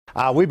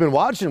We've been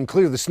watching them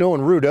clear the snow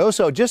in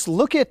Ruidoso. Just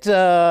look at,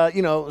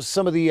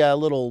 some of the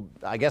little,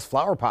 I guess,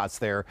 flower pots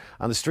there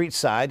on the street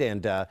side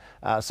and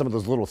some of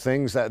those little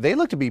things. They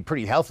look to be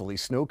pretty healthily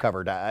snow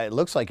covered. It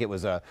looks like it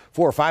was a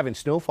 4 or 5 inch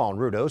snowfall in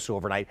Ruidoso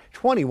overnight,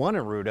 21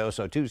 in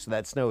Ruidoso too, so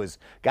that snow has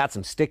got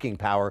some sticking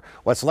power.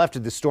 What's left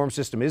of the storm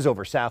system is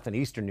over south and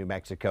eastern New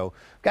Mexico.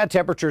 Got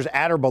temperatures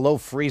at or below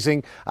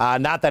freezing.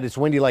 Not that it's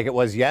windy like it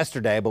was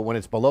yesterday, but when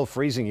it's below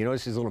freezing, you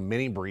notice these little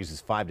mini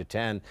breezes, 5 to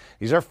 10.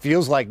 These are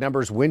feels like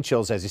numbers, wind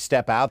chills as you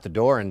step out the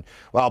door, and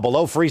well,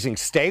 below freezing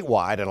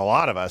statewide, and a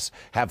lot of us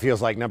have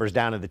feels like numbers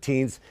down in the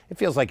teens. It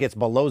feels like it's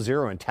below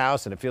zero in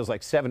Taos, and it feels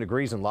like 7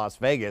 degrees in Las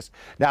Vegas.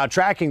 Now,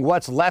 tracking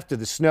what's left of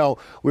the snow,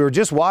 we were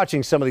just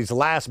watching some of these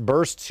last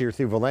bursts here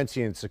through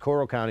Valencia and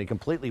Socorro County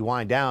completely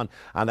wind down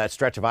on that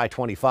stretch of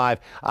I-25.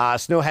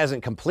 Snow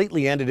hasn't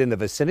completely ended in the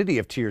vicinity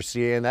of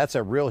Tircia, and that's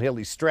a real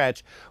hilly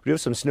stretch. We do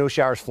have some snow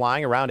showers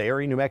flying around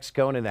Erie, New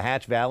Mexico, and in the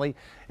Hatch Valley.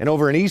 And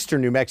over in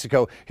eastern New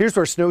Mexico, here's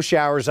where snow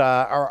showers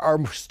are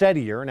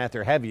steadier and at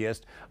their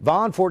heaviest.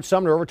 Vaughn, Fort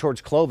Sumner, over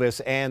towards Clovis,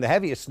 and the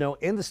heaviest snow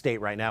in the state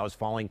right now is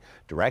falling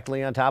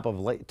directly on top of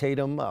Lake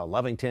Tatum,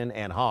 Lovington,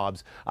 and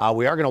Hobbs.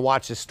 We are going to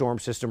watch this storm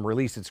system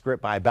release its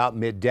grip by about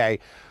midday.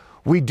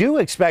 We do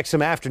expect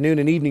some afternoon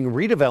and evening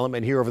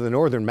redevelopment here over the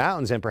northern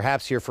mountains and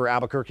perhaps here for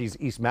Albuquerque's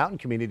East Mountain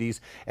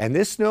communities. And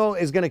this snow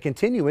is going to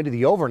continue into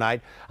the overnight,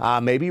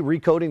 maybe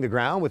recoating the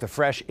ground with a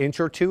fresh inch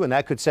or two, and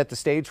that could set the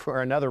stage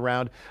for another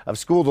round of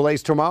school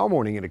delays tomorrow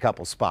morning in a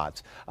couple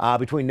spots.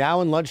 Between now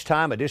and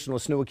lunchtime, additional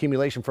snow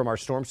accumulation from our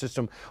storm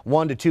system,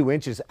 1 to 2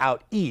 inches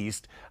out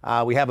east.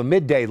 We have a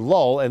midday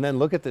lull, and then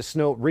look at the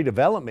snow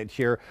redevelopment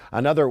here,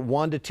 another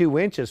 1 to 2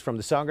 inches from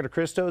the Sangre de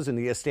Cristos in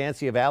the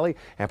Estancia Valley,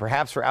 and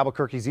perhaps for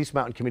Albuquerque's East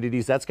Mountain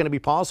communities. That's going to be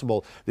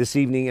possible this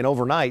evening and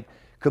overnight.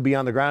 Could be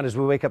on the ground as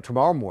we wake up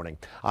tomorrow morning.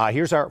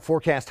 Here's our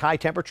forecast high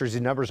temperatures.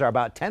 These numbers are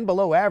about 10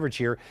 below average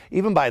here,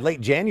 even by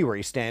late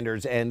January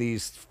standards. And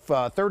these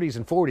 30s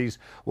and 40s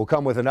will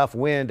come with enough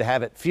wind to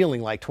have it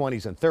feeling like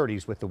 20s and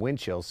 30s with the wind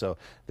chill. So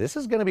this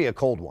is going to be a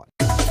cold one.